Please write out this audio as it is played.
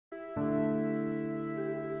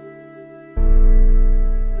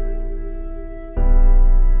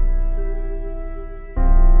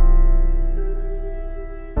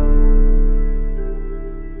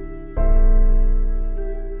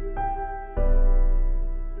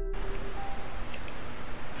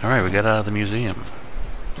Alright, we got out of the museum.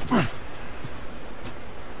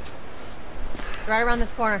 Right around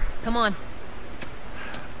this corner. Come on.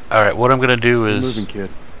 Alright, what I'm gonna do is... Moving, kid.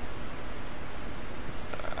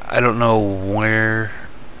 I don't know where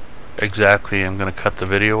exactly I'm gonna cut the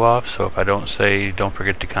video off, so if I don't say, don't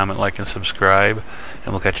forget to comment, like, and subscribe,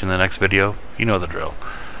 and we'll catch you in the next video. You know the drill.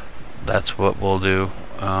 That's what we'll do.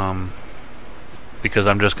 Because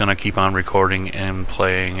I'm just gonna keep on recording and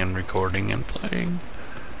playing and recording and playing.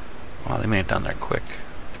 Wow, they made it down there quick.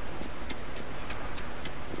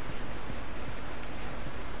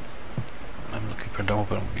 I'm looking for don't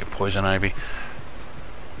be a poison ivy.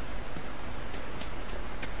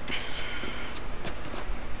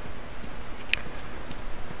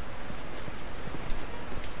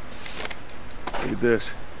 Look at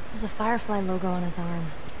this. There's a Firefly logo on his arm.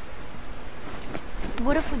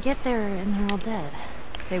 What if we get there and they're all dead?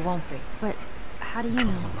 They won't be. But how do you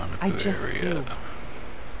know? I just do.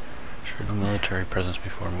 Sure, no military presence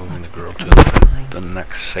before moving the girl It's to gonna be fine. the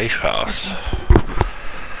next safe house.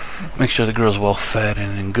 Make sure the girl's well fed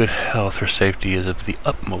and in good health. Her safety is of the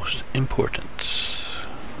utmost importance.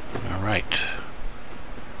 Alright.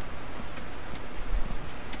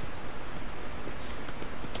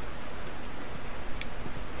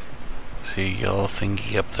 See yellow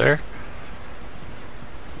thingy up there?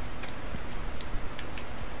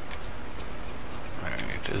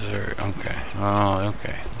 Alright, is there... okay. Oh,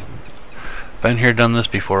 okay. Been here, done this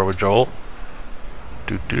before with Joel.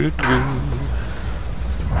 Get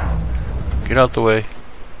out the way.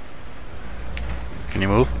 Can you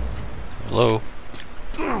move? Hello?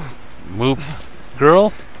 Move,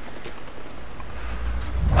 girl?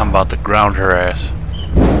 I'm about to ground her ass.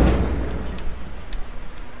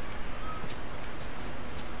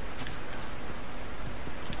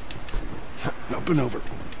 Up and over.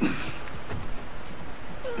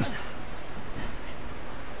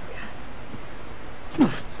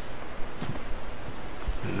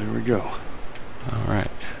 There we go.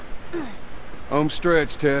 Alright. Home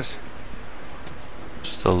stretch, Tess.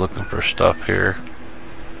 Still looking for stuff here.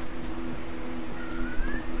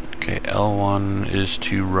 Okay, L1 is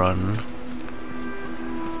to run.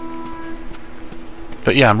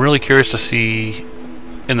 But yeah, I'm really curious to see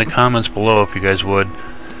in the comments below if you guys would.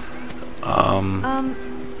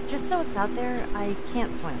 Just so it's out there, I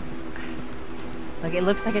can't swim. Look, it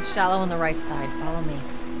looks like it's shallow on the right side. Follow me.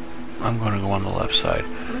 I'm going to go on the left side.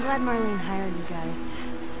 I'm glad Marlene hired you guys.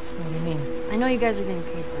 What do you mean? I know you guys are getting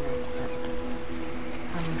paid for this, but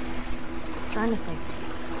I'm trying to save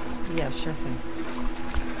face. Yeah, sure thing.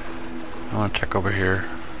 I want to check over here.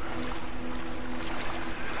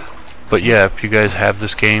 But yeah, if you guys have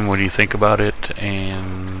this game, what do you think about it?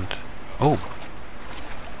 And... oh!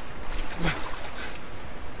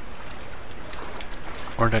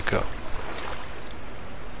 Where'd that go?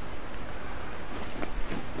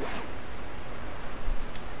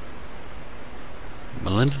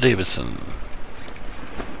 Melinda Davidson.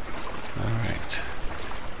 Alright.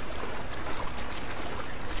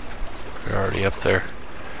 We're already up there.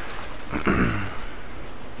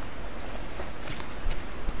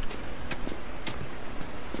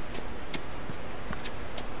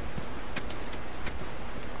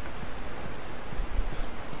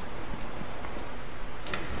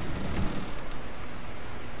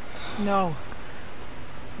 No.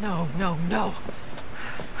 No, no, no.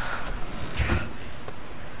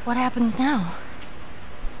 What happens now?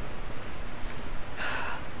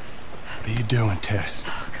 What are you doing, Tess?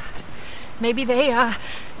 Maybe they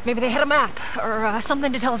had a map or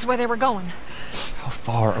something to tell us where they were going. How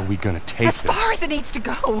far are we gonna take As far as it needs to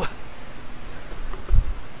go.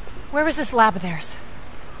 Where was this lab of theirs?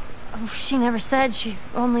 Oh, she never said. She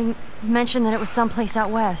only mentioned that it was someplace out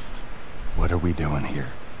west. What are we doing here?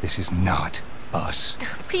 This is not us.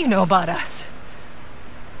 What do you know about us?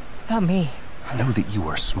 About me? I know that you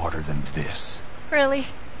are smarter than this. Really?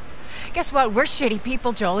 Guess what? We're shitty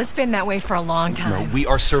people, Joel. It's been that way for a long time. No, we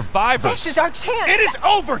are survivors. This is our chance. It is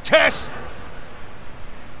over, Tess!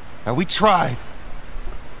 Now, we tried.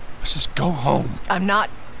 Let's just go home. I'm not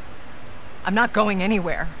going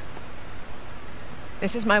anywhere.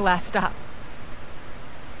 This is my last stop.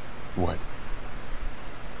 What?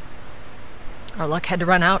 Our luck had to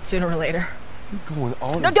run out sooner or later. What's going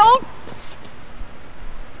on? No, don't!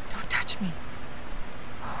 Don't touch me.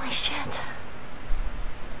 Holy shit.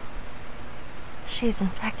 She's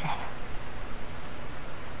infected.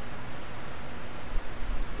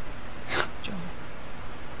 Joel,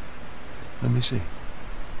 Let me see.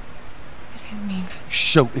 I didn't mean for this.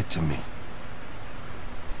 Show it to me.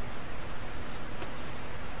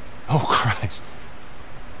 Oh, Christ.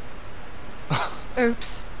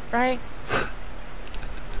 Oops, right?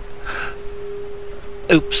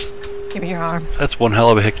 Oops. Give me your arm. That's one hell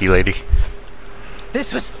of a hickey, lady.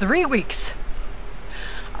 This was 3 weeks.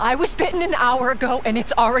 I was bitten an hour ago, and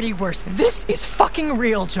it's already worse. This is fucking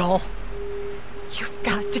real, Joel. You've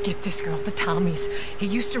got to get this girl to Tommy's. He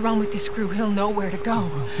used to run with this crew. He'll know where to go.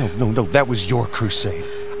 No, that was your crusade.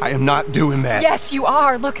 I am not doing that. Yes, you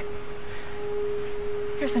are. Look.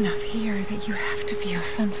 There's enough here that you have to feel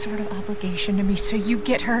some sort of obligation to me, so you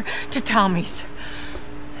get her to Tommy's.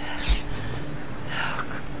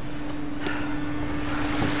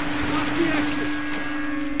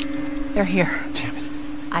 They're here. Damn it.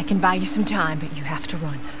 I can buy you some time, but you have to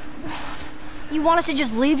run. You want us to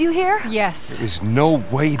just leave you here? Yes. There is no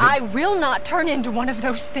way that... I will not turn into one of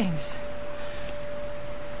those things.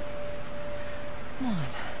 Come on.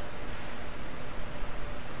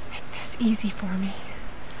 Make this easy for me.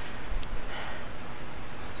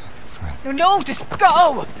 Fine. No, just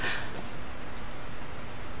go!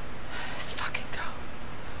 Just fucking go.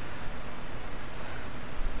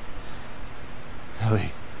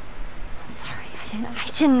 Ellie, I'm sorry, I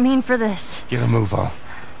didn't mean for this. get a move on.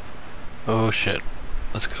 Oh shit.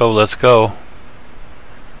 Let's go, let's go.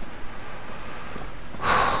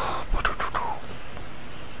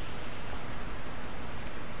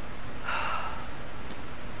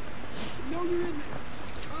 know you're in there.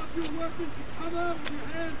 Drop your weapons and come out with your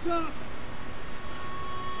hands up.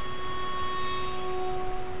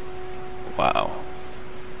 Wow.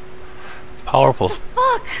 Powerful.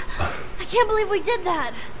 Fuck! I can't believe we did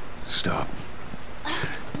that. Stop.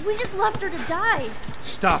 We just left her to die.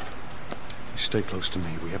 Stop. Stay close to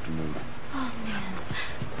me. We have to move. Oh, man.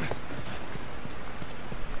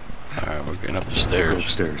 Alright, we're getting up the Go stairs.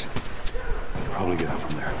 upstairs. You can probably get out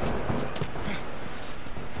from there.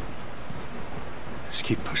 Just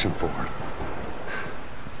keep pushing forward.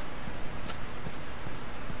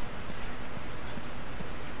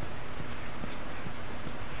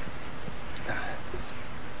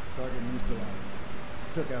 Target neutralized.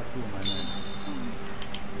 Took out 2 of my men.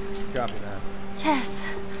 Copy that. Tess.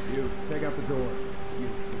 You, take out the door. You.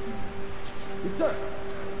 Yes, sir.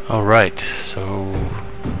 Alright, so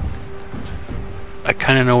I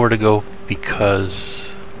kind of know where to go because,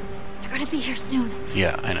 They're gonna be here soon.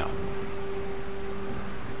 yeah, I know.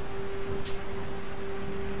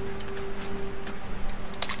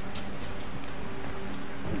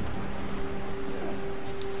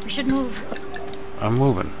 We should move. I'm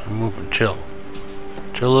moving, chill.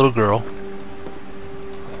 Chill, little girl.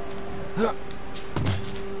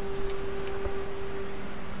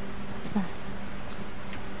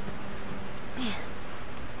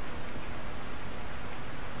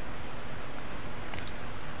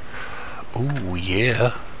 Ooh,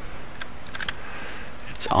 yeah.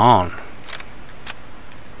 It's on.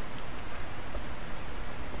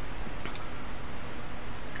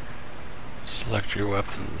 Select your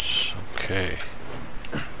weapons. Okay.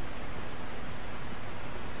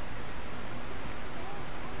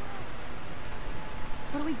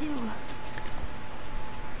 What do we do?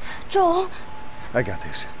 Joel? I got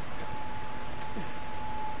this.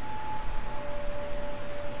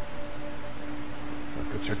 Let's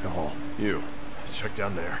go check the hall. You, check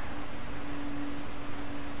down there.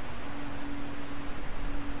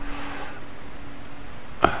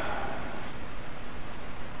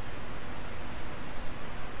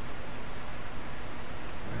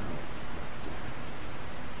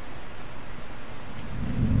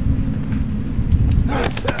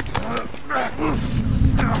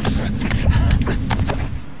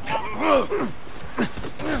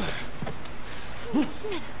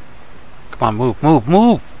 Come on, move, move,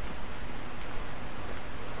 move!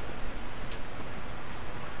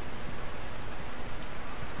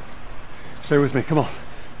 Stay with me, come on.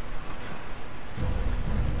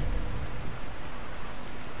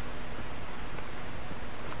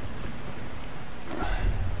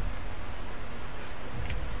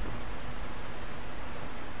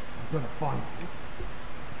 I'm gonna find you.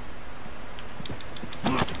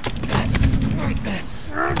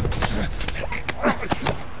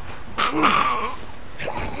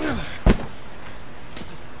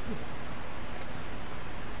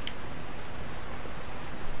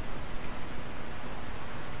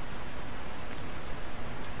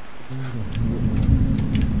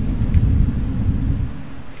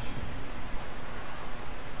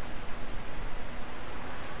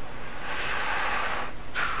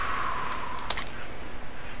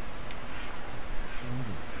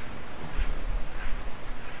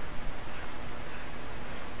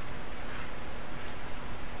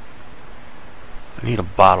 I need a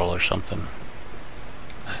bottle or something.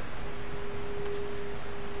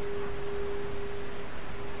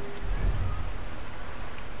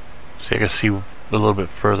 See, I can see a little bit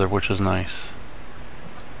further, which is nice.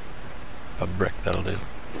 A brick, that'll do.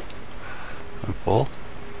 I'm full.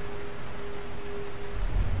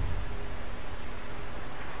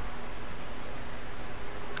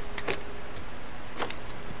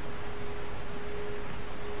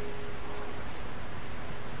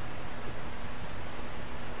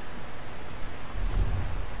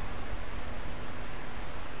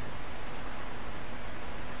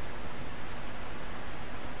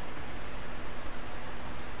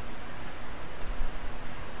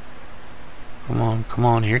 Come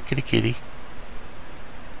on here, kitty kitty.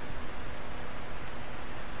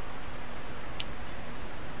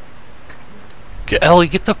 Get Ellie,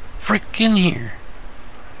 get the frick in here.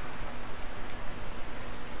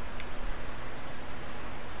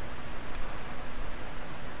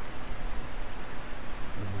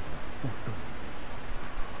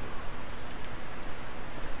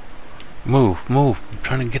 Move, move. I'm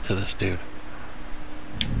trying to get to this dude.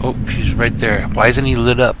 Oh, she's right there. Why isn't he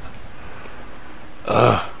lit up?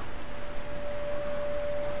 Ugh.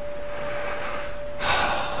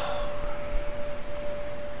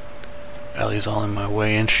 Ellie's all in my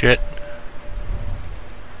way and shit.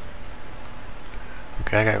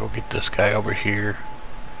 Okay, I gotta go get this guy over here.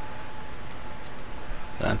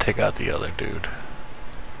 Then take out the other dude.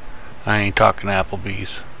 I ain't talking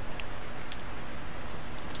Applebee's.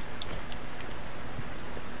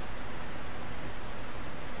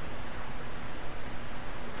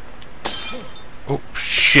 Oh,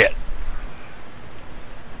 shit.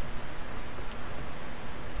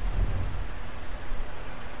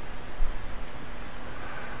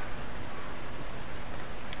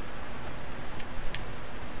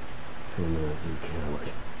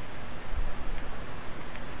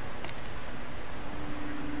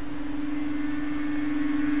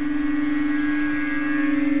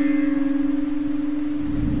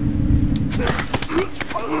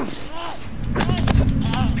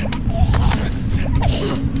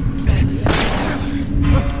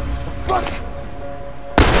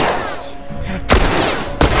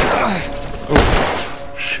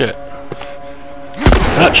 Oh, shit.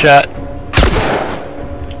 Not shot.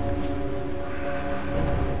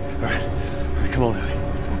 Alright, come on, Ellie.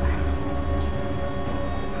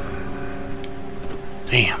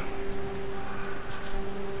 Damn.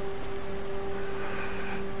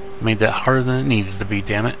 Made that harder than it needed to be,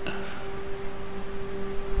 damn it.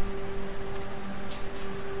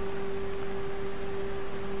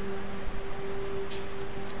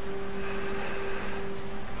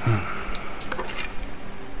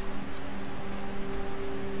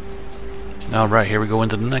 Alright, here we go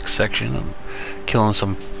into the next section of killing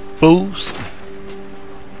some fools.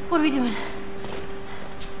 What are we doing?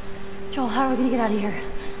 Joel, how are we gonna get out of here?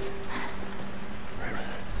 Right,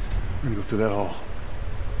 we're gonna go through that hall.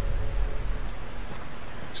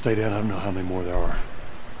 Stay down, I don't know how many more there are.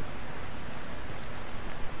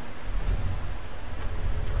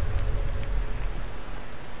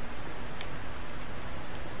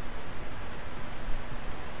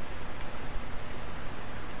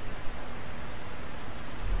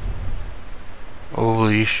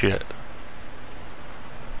 Holy shit.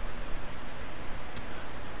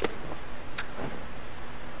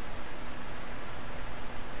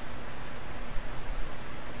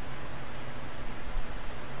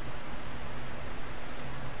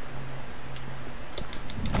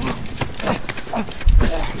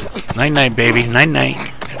 Night night, baby. Night night.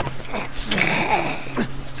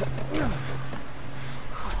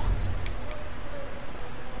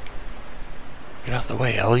 Get out the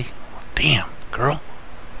way, Ellie. Damn, girl.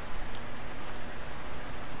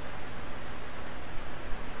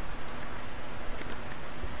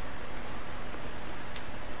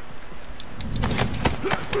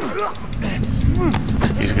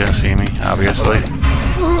 He's gonna see me, obviously.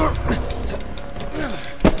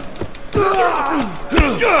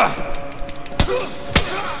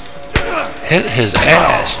 Hit his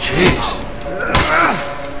ass, jeez.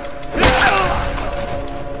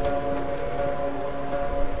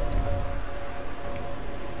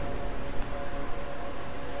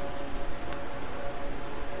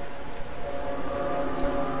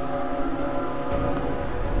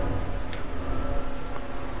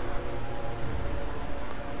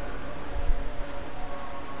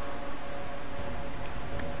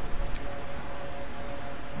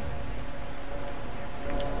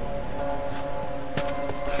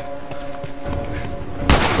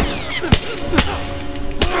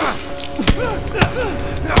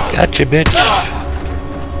 Gotcha, bitch.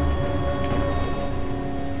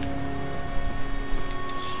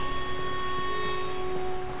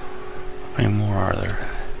 How many more are there?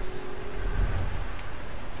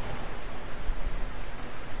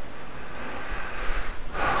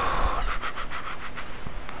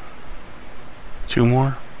 2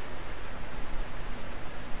 more.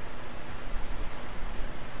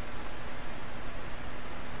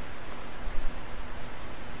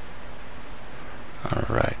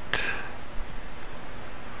 Alright.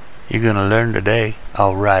 You're gonna learn today.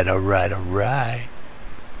 Alright, alright, alright.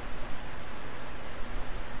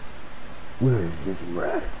 Where is this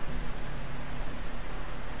rat?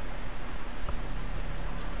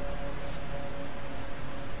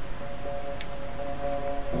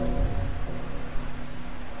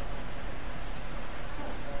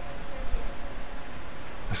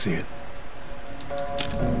 I see it.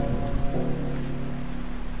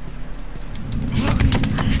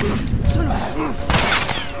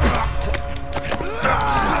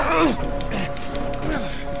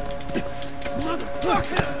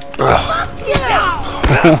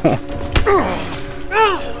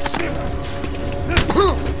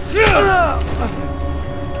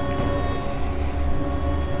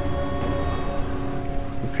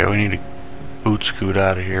 Okay, we need to boot scoot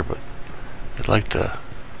out of here, but I'd like to...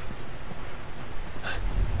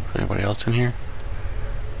 Is anybody else in here?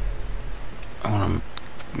 I want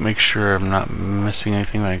to make sure I'm not missing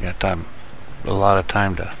anything. I got time, a lot of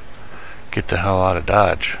time to get the hell out of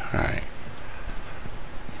Dodge. Alright.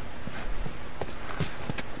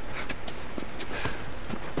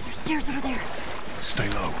 There's stairs over there. Stay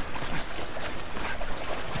low.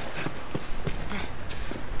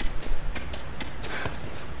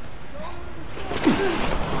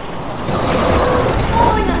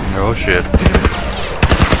 Oh shit.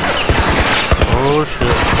 Oh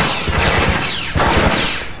shit.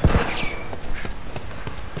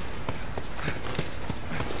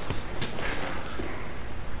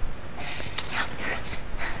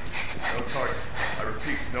 No target. I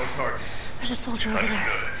repeat, no target. There's a soldier over there.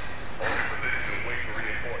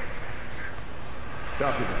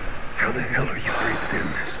 Copy that. How the hell are you breathing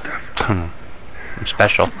in this stuff? I'm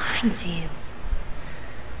special. I'm lying to you.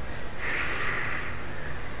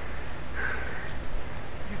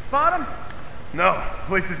 Spot him? No,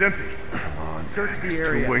 place is empty. Come on. Search the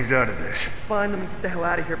area. 2 ways out of this. Find them and get the hell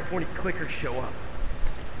out of here before any clickers show up.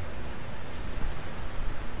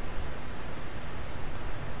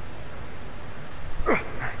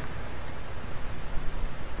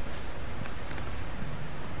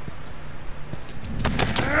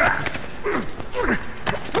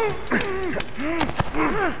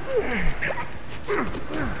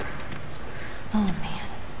 Oh, man.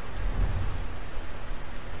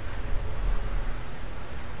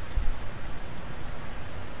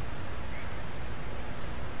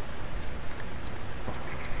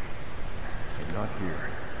 They're not here.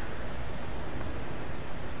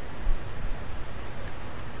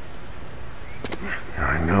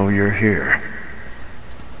 I know you're here.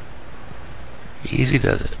 Easy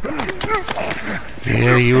does it.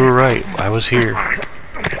 Yeah, you were right. I was here.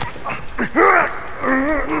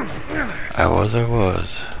 I was.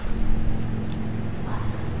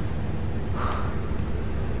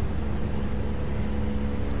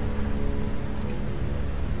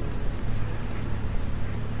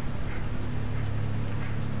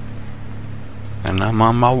 And I'm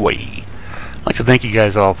on my way. I'd like to thank you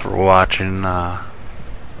guys all for watching.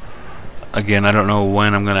 Again, I don't know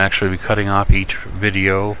when I'm going to actually be cutting off each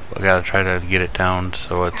video. I got to try to get it down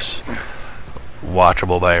so it's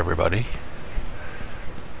watchable by everybody.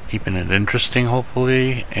 Keeping it interesting,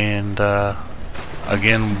 hopefully. And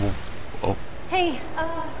again, Hey,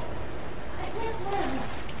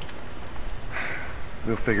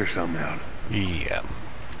 We'll figure something out. yeah.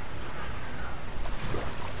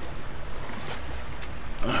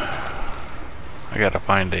 I gotta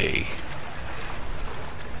find a...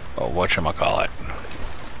 Oh, whatchamacallit.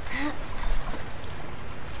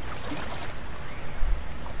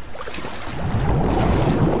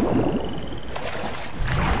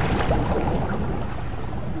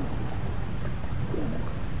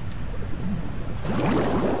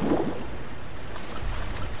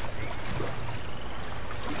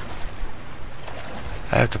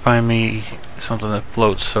 I have to find me something that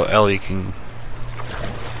floats so Ellie can...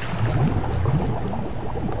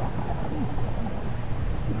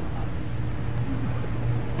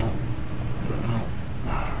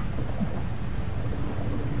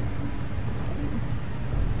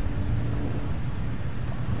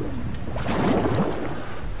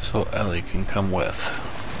 So Ellie can come with.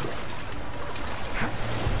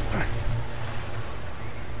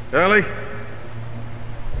 Ellie?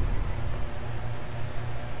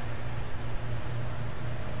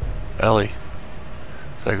 Ellie.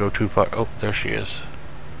 Did I go too far? Oh, there she is.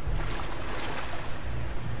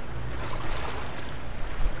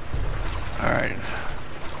 Alright.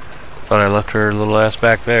 Thought I left her little ass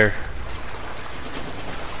back there.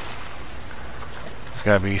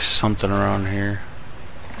 There's gotta be something around here.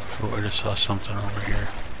 Oh, I just saw something over here.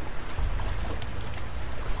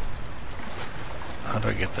 How do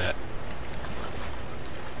I get that?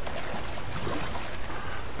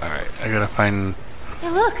 Alright, I gotta find... Hey,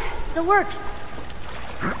 look, it still works.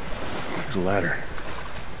 There's a ladder.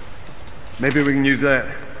 Maybe we can use that.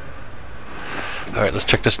 Alright, let's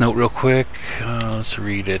check this note real quick. Let's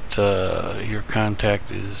read it. Your contact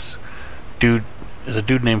is a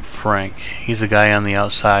dude named Frank. He's the guy on the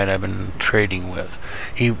outside I've been trading with.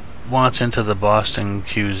 He wants into the Boston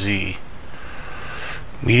QZ.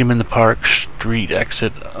 Meet him in the Park Street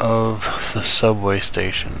exit of the subway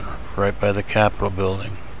station, right by the Capitol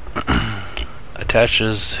building.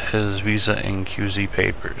 Attaches his visa and QZ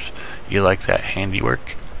papers. You like that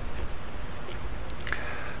handiwork?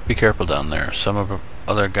 Be careful down there. Some of the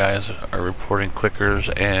other guys are reporting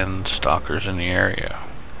clickers and stalkers in the area.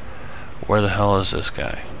 Where the hell is this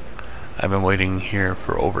guy? I've been waiting here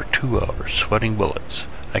for over 2 hours, sweating bullets.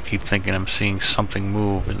 I keep thinking I'm seeing something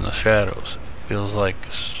move in the shadows. Feels like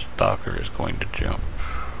a stalker is going to jump.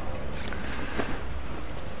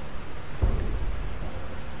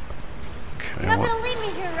 Okay, You're not gonna leave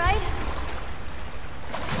me here, right?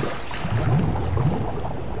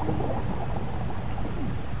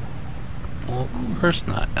 Well, of course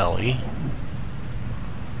not, Ellie.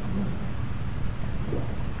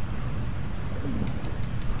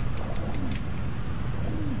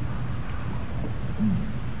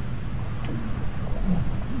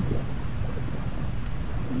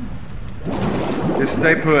 Just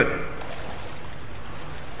stay put.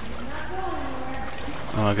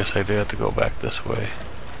 Oh, I guess I do have to go back this way.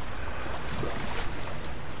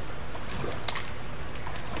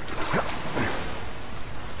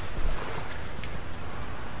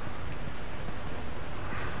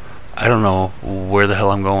 I don't know where the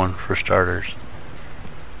hell I'm going, for starters.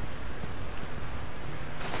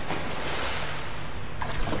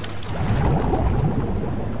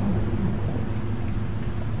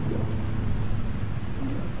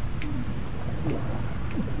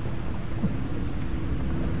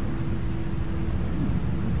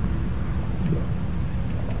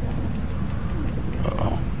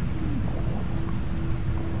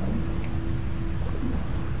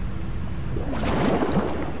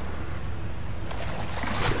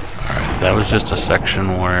 That was just a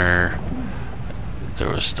section where there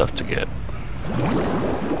was stuff to get.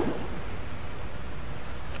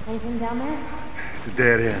 Anything down there? It's a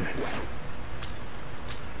dead end.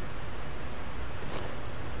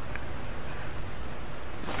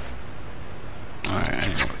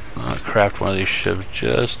 Alright, I'm gonna craft one of these shivs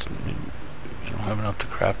just. I don't have enough to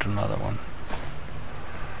craft another one.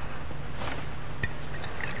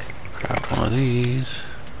 Craft one of these.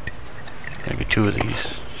 Maybe 2 of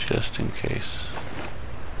these. Just in case.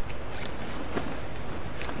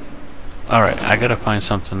 Alright, I gotta find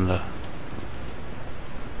something to...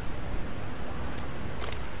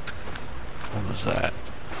 What was that?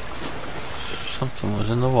 Something was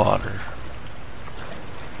in the water.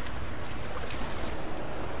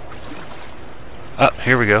 Ah,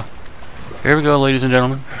 here we go. Here we go, ladies and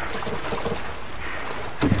gentlemen.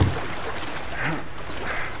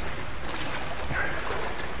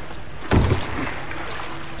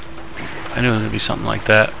 I knew it was going to be something like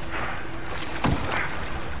that.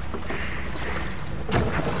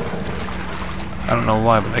 I don't know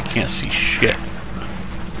why, but I can't see shit.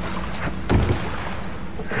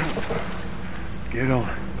 Get on.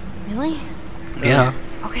 Really? Yeah.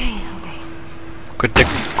 Okay. Quit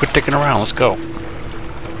dicking around. Let's go. Be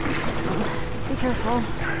careful.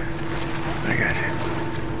 I got you.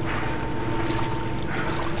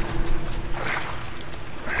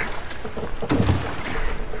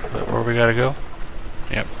 Where we gotta go?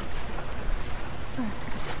 Yep.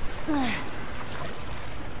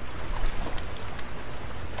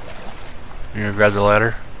 You gonna grab the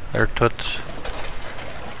ladder there, Toots?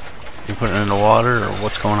 You putting it in the water, or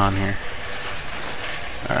what's going on here?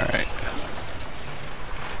 Alright.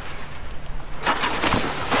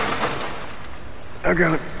 I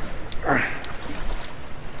got it.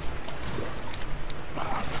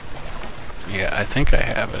 Yeah, I think I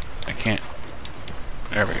have it. I can't.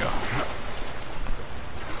 There we go.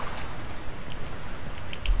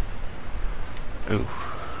 Ooh.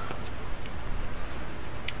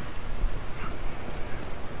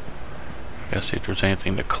 Gotta see if there's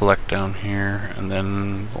anything to collect down here, and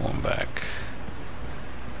then going back.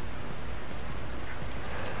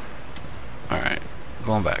 Alright,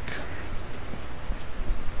 going back.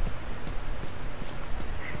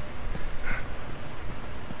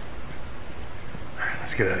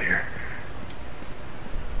 Let's get out of here.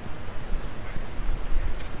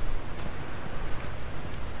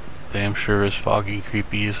 Damn sure is foggy,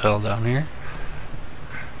 creepy as hell down here.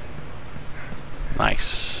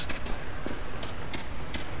 Nice.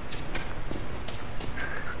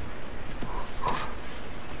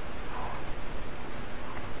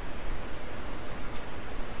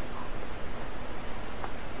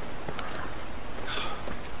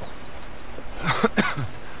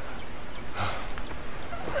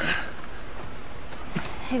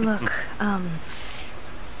 Hey, look,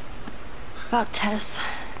 about Tess.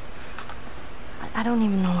 I don't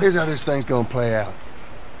even know. Here's how this thing's gonna play out.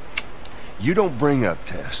 You don't bring up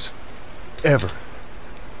Tess. Ever.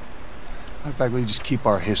 In fact, we just keep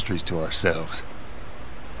our histories to ourselves.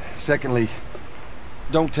 Secondly,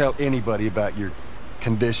 don't tell anybody about your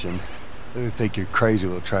condition. They think you're crazy,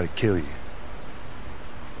 they'll try to kill you.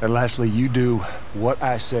 And lastly, you do what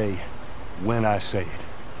I say, when I say it.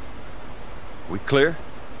 We clear?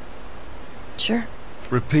 Sure.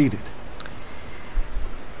 Repeat it.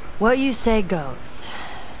 What you say goes.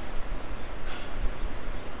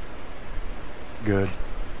 Good.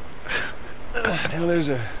 Now there's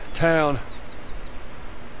a town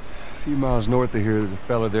a few miles north of here. There's a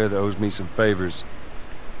fella there that owes me some favors.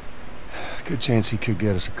 Good chance he could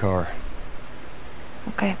get us a car.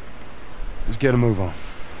 Okay. Let's get a move on.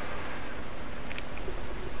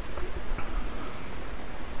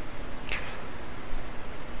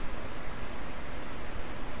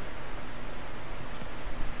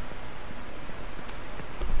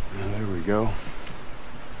 There we go.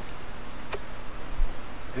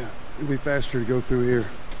 Yeah, it'll be faster to go through here.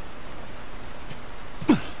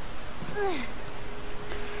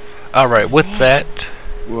 Alright, with that,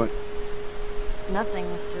 What? Nothing,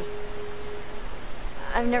 it's just...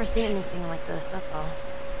 I've never seen anything like this, that's all.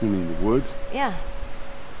 You mean the woods? Yeah.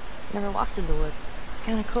 Never walked in the woods. It's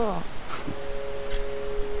kinda cool.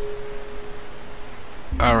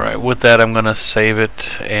 alright, with that I'm gonna save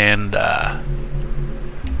it, and I'd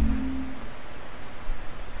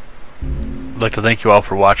like to thank you all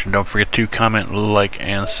for watching. Don't forget to comment, like,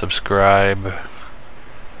 and subscribe.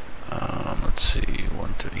 Let's see,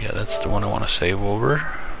 yeah, that's the one I want to save over.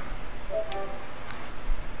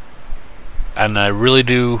 And I really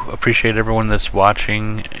do appreciate everyone that's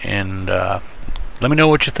watching, and let me know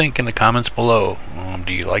what you think in the comments below.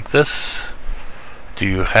 Do you like this? Do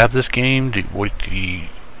you have this game? Do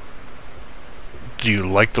you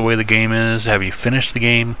like the way the game is? Have you finished the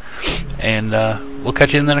game? And we'll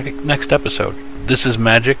catch you in the next episode. This is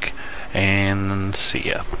Magic, and see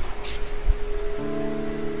ya.